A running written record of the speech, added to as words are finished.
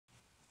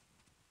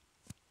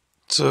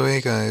So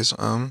hey guys,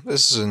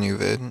 this is a new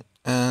vid,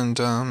 and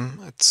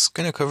it's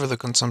gonna cover the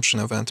consumption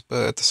event,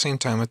 but at the same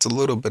time, it's a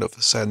little bit of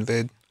a sad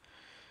vid.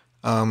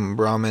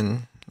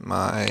 Ramen,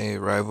 my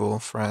rival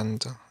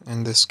friend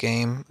in this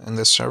game, in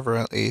this server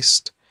at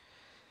least,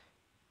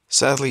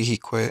 sadly he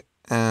quit,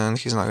 and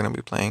he's not gonna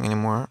be playing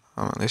anymore.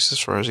 At least as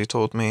far as he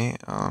told me.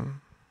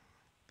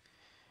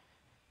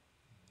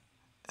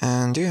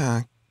 And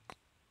yeah,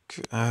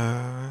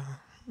 uh,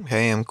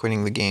 hey, I'm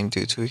quitting the game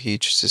due to a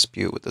huge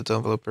dispute with the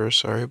developer.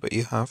 Sorry, but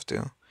you have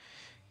to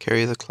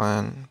carry the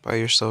clan by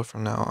yourself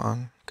from now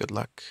on. Good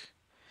luck.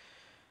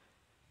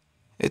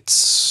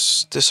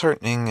 It's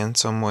disheartening in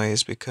some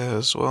ways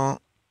because,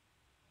 well,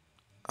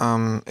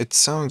 it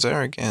sounds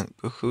arrogant,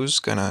 but who's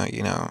gonna,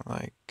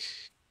 like,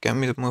 get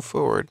me to move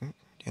forward,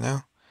 you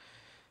know?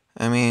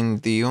 I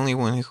mean, the only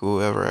one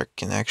who ever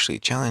can actually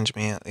challenge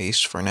me, at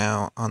least for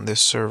now, on this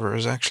server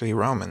is actually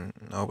Ramen.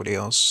 Nobody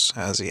else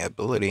has the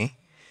ability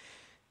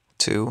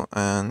to,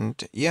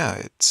 and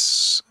yeah,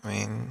 I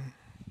mean,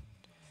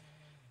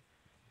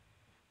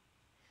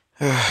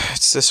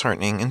 it's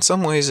disheartening. In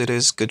some ways, it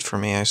is good for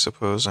me, I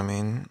suppose. I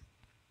mean,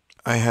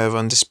 I have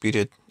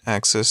undisputed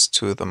access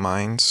to the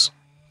mines,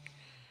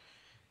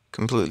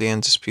 completely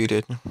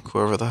undisputed.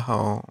 Whoever the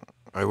hell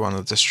I want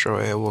to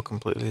destroy, I will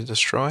completely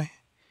destroy.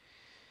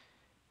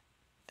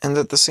 And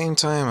at the same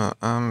time,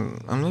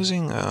 I'm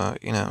losing,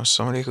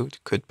 somebody who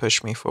could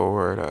push me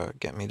forward,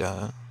 get me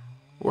to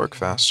work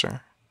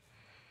faster,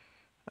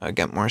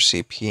 get more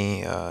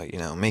CP,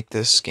 make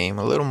this game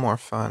a little more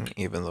fun,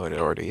 even though it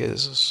already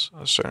is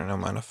a certain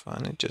amount of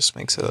fun. It just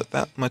makes it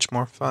that much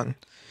more fun.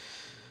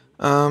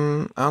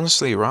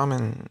 Honestly,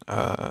 Ramen,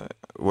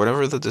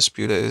 whatever the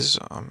dispute is,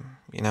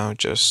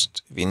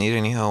 just if you need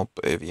any help,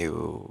 if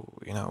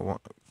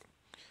want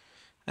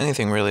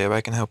anything really, if I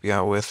can help you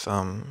out with,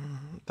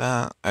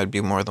 that, I'd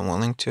be more than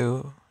willing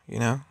to,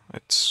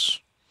 it's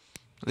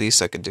the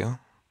least I could do.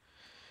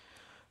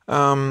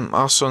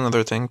 Also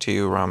another thing to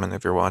you, Ramen,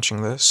 if you're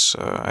watching this,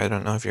 I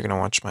don't know if you're gonna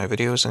watch my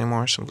videos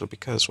anymore, simply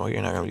because, well,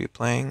 you're not gonna be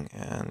playing,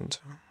 and,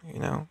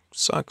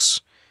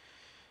 sucks.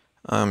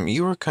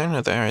 You were kind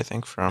of there, I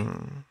think,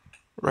 from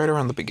right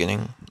around the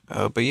beginning.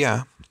 But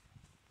yeah.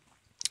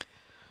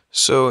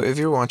 So if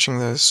you're watching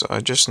this,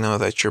 just know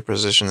that your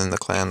position in the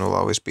clan will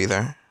always be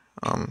there.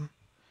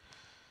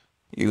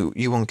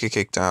 You won't get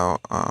kicked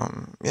out.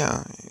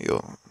 Yeah,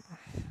 you'll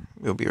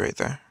be right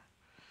there.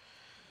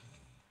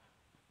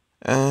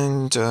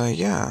 And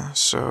yeah,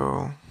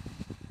 so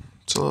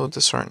it's a little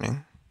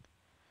disheartening.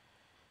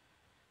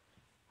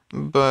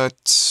 But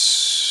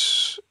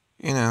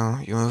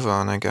you move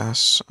on, I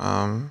guess.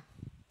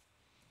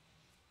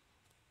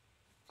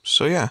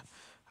 So yeah,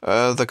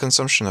 the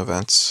consumption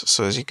events.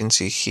 So as you can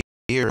see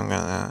here, I'm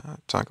gonna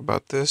talk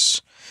about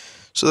this.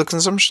 So the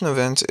consumption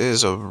event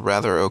is a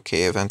rather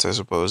okay event, I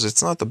suppose.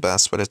 It's not the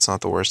best, but it's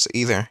not the worst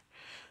either.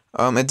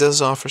 It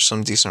does offer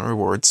some decent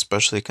rewards,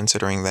 especially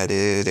considering that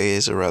it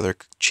is a rather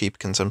cheap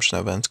consumption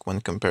event when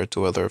compared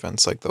to other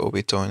events like the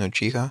Obito and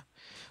Uchiha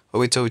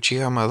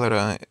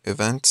Madara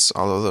events,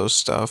 all of those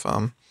stuff.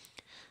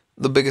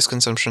 The biggest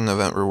consumption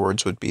event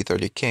rewards would be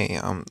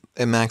 30k.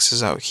 It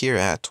maxes out here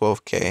at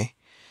 12k.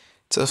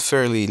 It's a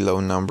fairly low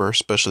number,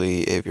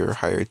 especially if you're a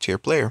higher tier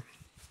player.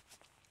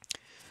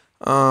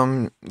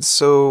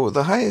 So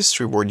the highest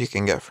reward you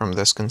can get from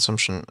this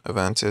consumption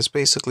event is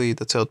basically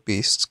the Tailed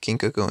Beast,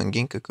 Kinkaku, and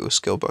Ginkaku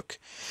skill book.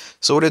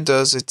 So what it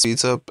does, it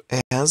speeds up,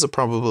 it has a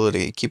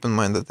probability, keep in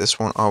mind that this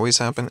won't always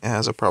happen, it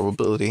has a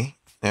probability,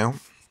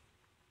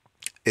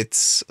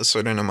 it's a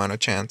certain amount of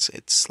chance,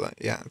 it's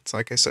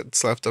like I said,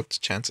 it's left up to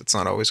chance, it's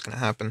not always going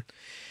to happen.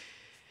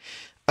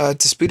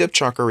 To speed up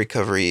chakra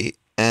recovery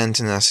and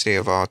tenacity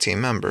of all team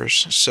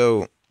members.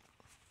 So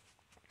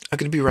it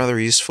could be rather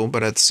useful,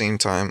 but at the same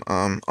time,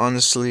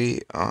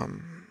 honestly,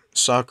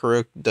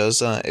 Sakura does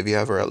that if you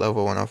have her at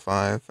level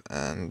 105,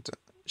 and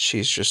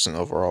she's just an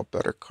overall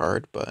better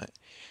card, but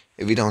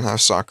if you don't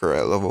have Sakura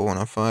at level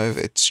 105,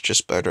 it's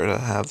just better to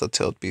have the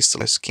Tailed Beast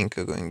like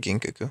Kinkaku and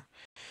Ginkaku.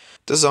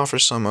 It does offer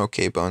some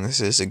okay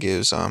bonuses. It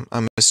gives,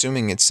 I'm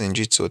assuming it's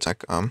ninjutsu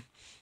attack,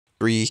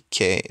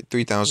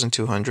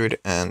 3,200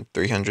 and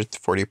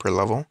 340 per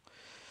level.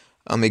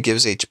 It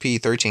gives HP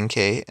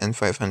 13k and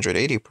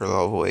 580 per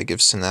level. It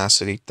gives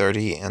tenacity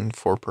 30 and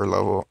 4 per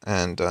level,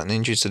 and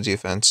ninjutsu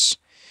defense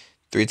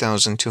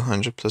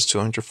 3,200 plus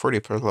 240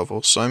 per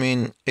level. So I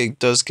mean, it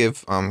does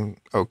give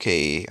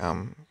okay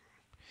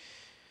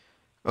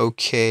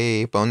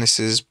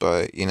bonuses,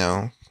 but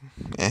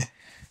eh.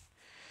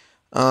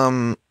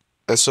 So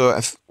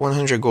if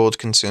 100 gold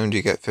consumed,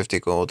 you get 50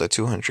 gold. At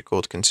 200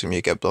 gold consumed,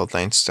 you get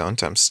Bloodline Stone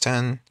times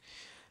 10.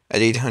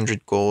 At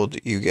 800 gold,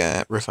 you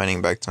get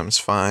Refining Bag times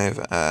 5.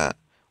 At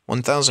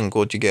 1000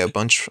 gold, you get a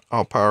bunch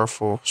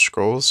all-powerful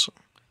scrolls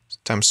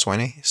times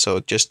 20.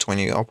 So just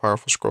 20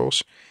 all-powerful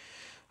scrolls.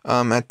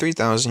 At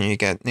 3000, you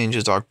get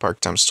Ninja Dog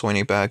Park times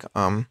 20 bag.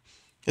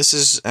 This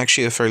is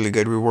actually a fairly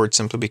good reward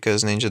simply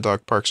because Ninja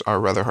Dog Parks are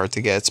rather hard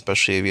to get,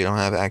 especially if you don't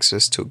have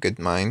access to good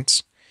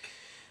mines.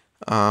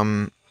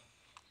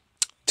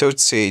 Toad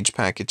Sage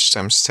package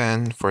times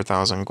 10 for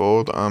 1,000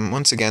 gold.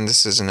 Once again,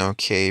 this is an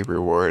okay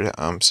reward,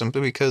 simply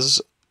because,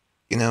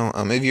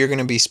 if you're going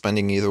to be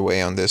spending either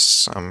way on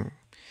this,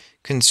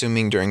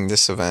 consuming during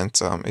this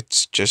event,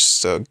 it's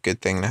just a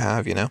good thing to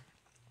have, Now,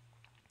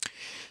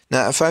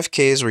 at 5k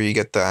is where you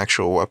get the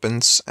actual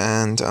weapons,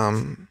 and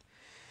the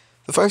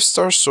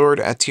 5-star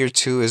sword at tier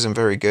 2 isn't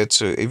very good,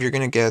 so if you're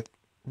going to get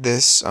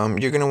this,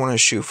 you're going to want to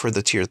shoot for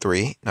the tier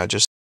 3, not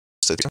just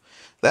the 2.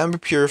 The Amber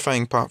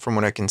Purifying Pot, from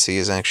what I can see,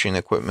 is actually an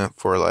equipment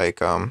for, like,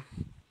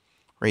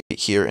 right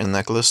here in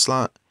necklace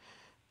slot.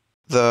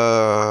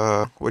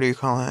 What do you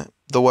call it?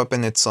 The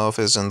weapon itself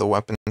is in the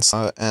weapon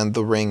slot, and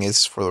the ring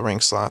is for the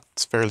ring slot.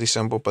 It's fairly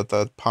simple, but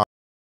the pot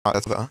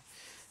is the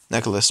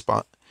necklace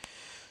spot.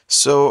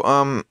 So,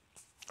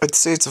 I'd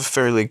say it's a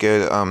fairly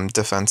good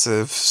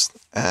defensive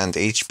and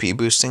HP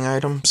boosting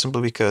item,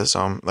 simply because,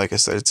 like I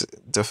said, it's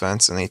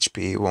defense and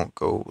HP won't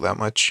go that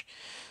much.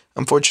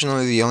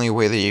 Unfortunately, the only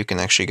way that you can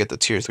actually get the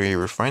tier 3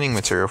 refining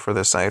material for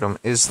this item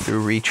is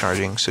through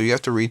recharging. So you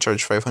have to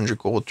recharge 500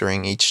 gold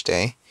during each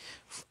day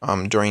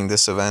during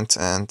this event,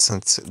 and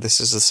since this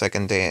is the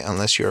second day,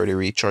 unless you already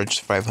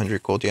recharged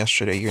 500 gold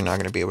yesterday, you're not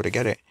going to be able to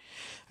get it.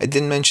 I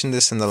did mention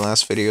this in the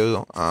last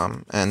video,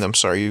 and I'm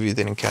sorry if you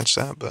didn't catch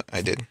that, but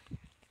I did.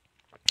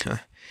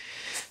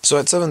 So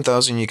at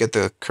 7,000 you get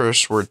the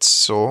Curse Word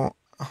Soul,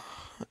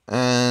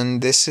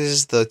 and this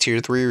is the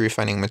tier 3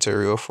 refining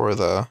material for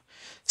the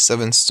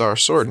 7-star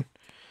sword.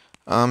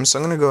 So I'm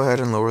going to go ahead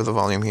and lower the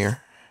volume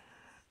here,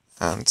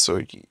 and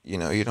so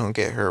you don't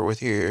get hurt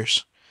with your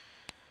ears.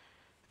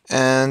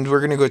 And we're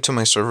going to go to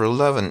my server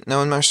 11.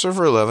 Now in my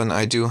server 11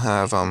 I do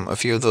have a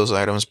few of those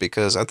items,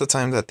 because at the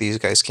time that these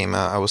guys came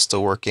out I was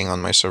still working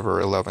on my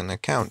server 11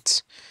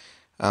 account.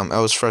 I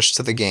was fresh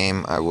to the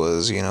game. I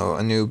was, a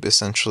noob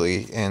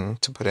essentially,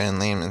 to put it in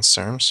layman's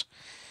terms.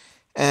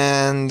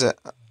 And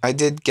I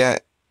did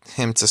get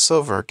them to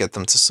silver.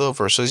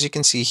 So as you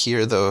can see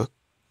here, the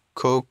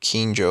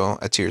Kokinjo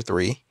at tier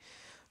 3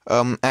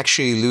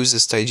 actually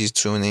loses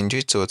Taijutsu and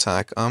Ninjutsu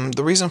attack.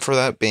 The reason for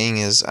that being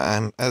is,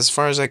 as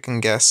far as I can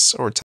guess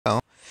or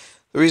tell,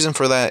 the reason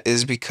for that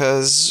is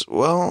because,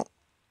 well,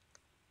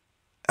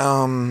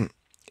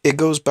 it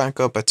goes back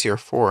up at tier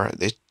 4.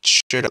 It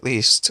should at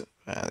least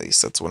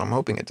that's what I'm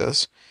hoping it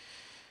does.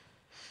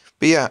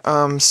 But yeah,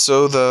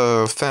 so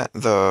the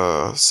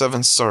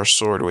 7-star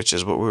sword, which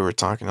is what we were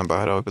talking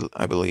about,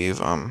 I believe,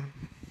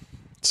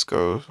 let's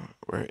go,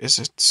 where is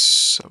it?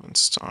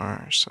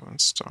 7-star.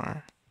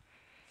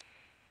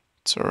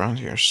 It's around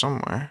here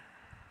somewhere.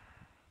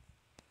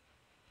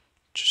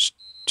 Just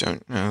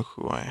don't know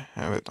who I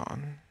have it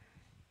on.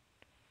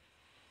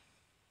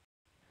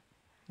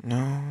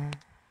 No.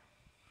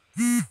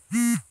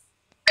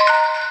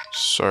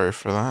 Sorry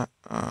for that.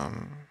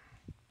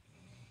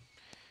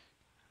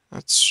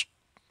 That's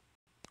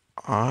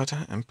odd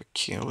and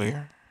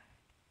peculiar.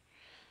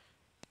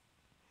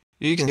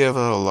 You can give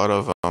a lot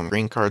of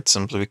green cards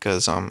simply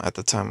because at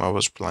the time I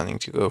was planning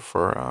to go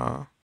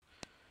for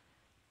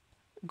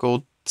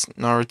gold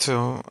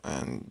Naruto,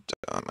 and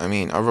I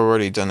mean, I've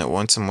already done it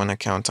once in one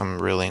account.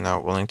 I'm really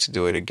not willing to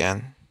do it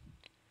again.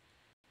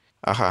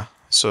 Aha.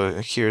 So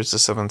here's the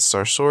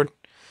 7-star sword.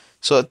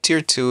 So at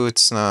tier 2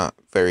 it's not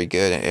very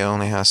good. It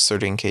only has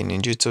 13k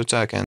ninjutsu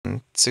attack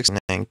and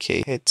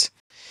 69k hit.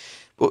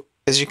 But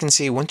as you can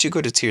see, once you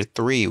go to tier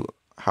 3,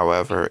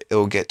 however,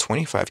 it'll get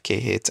 25k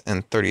hit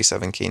and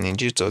 37k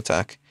ninjutsu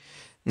attack.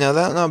 Now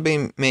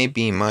that may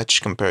be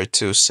much compared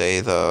to,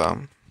 say,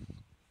 the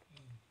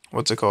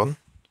what's it called?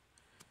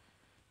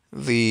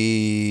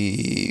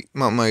 The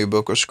Mount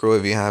Mayuboku scroll,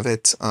 if you have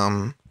it.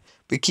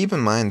 But keep in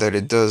mind that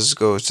it does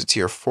go to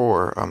tier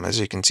 4,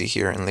 as you can see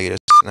here in latest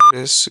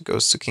notice. It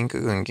goes to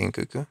Kinkaku and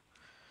Ginkaku.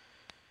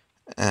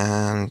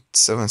 And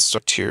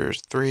 7-star tier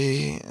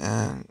 3,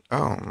 and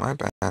oh, my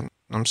bad.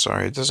 I'm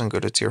sorry, it doesn't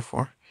go to tier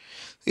 4.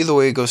 Either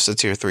way, it goes to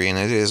tier 3, and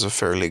it is a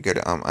fairly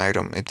good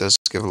item. It does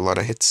give a lot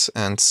of hits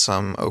and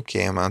some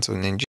okay amount of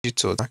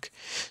ninjutsu attack.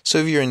 So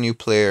if you're a new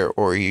player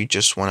or you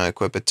just want to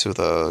equip it to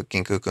the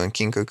Ginkaku and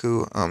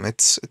Kinkaku,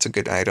 it's a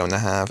good item to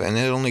have, and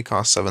it only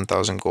costs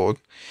 7,000 gold.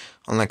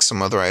 Unlike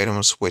some other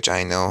items, which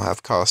I know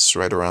have costs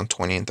right around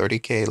 20 and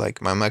 30k,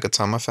 like my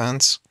Magatama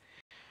fans.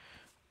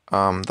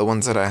 The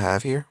ones that I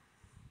have here.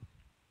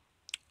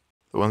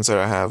 The ones that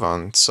I have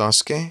on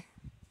Sasuke.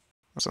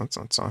 What's on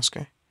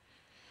Sasuke?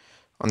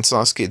 On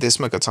Sasuke, this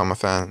Magatama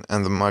fan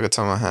and the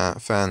Magatama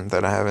fan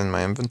that I have in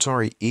my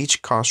inventory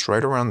each cost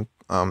right around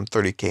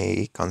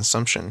 30k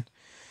consumption.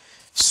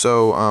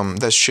 So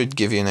that should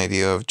give you an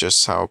idea of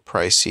just how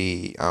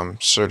pricey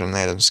certain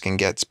items can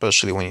get,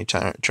 especially when you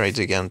try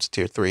to get them to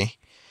tier 3.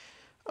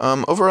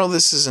 Overall,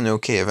 this is an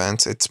okay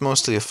event. It's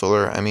mostly a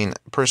filler. I mean,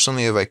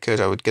 personally, if I could,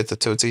 I would get the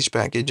Toad Sage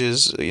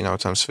packages,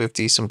 times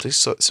 50, simply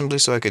so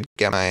I could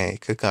get my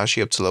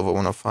Kakashi up to level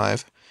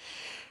 105.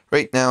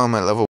 Right now, I'm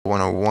at level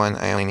 101.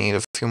 I only need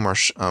a few more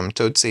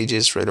Toad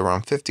Sages, right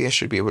around 50. I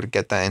should be able to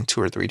get that in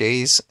 2 or 3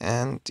 days,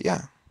 and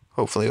yeah,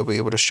 hopefully I'll be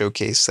able to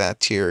showcase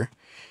that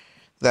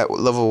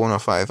level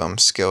 105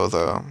 skill,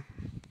 the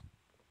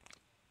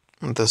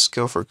the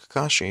skill for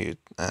Kakashi,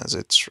 as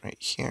it's right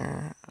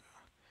here.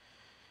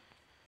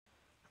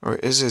 Or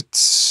is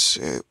it?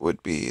 It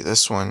would be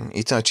this one,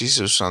 Itachi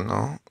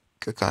Susano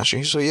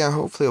Kakashi. So yeah,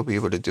 hopefully I'll be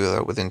able to do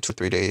that within 2 or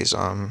 3 days.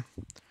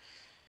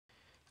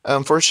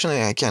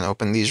 Unfortunately, I can't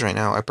open these right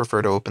now. I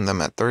prefer to open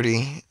them at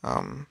 30.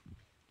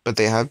 But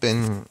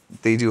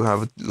they do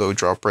have a low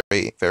drop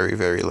rate, very,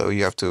 very low.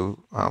 You have to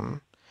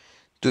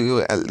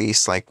do at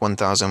least like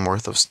 1,000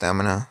 worth of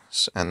stamina,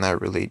 and I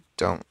really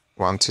don't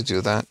want to do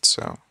that.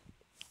 So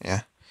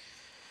yeah.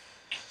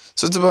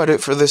 So that's about it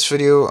for this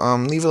video.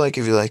 Leave a like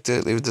if you liked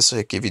it. Leave a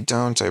dislike if you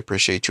don't. I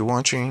appreciate you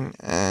watching.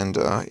 And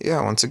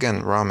yeah, once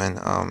again,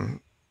 Ramen.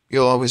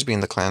 You'll always be in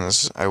the clan.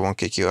 I won't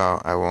kick you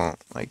out. I won't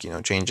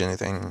change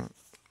anything.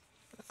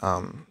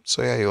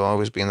 So yeah, you'll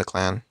always be in the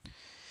clan.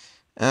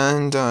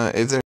 And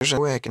if there's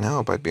any way I can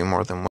help, I'd be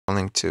more than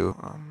willing to.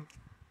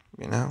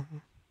 You know.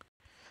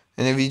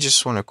 And if you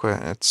just want to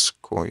quit, it's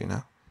cool.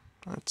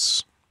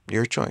 That's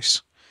your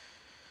choice.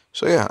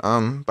 So yeah.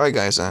 Bye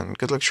guys, and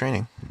good luck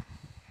training.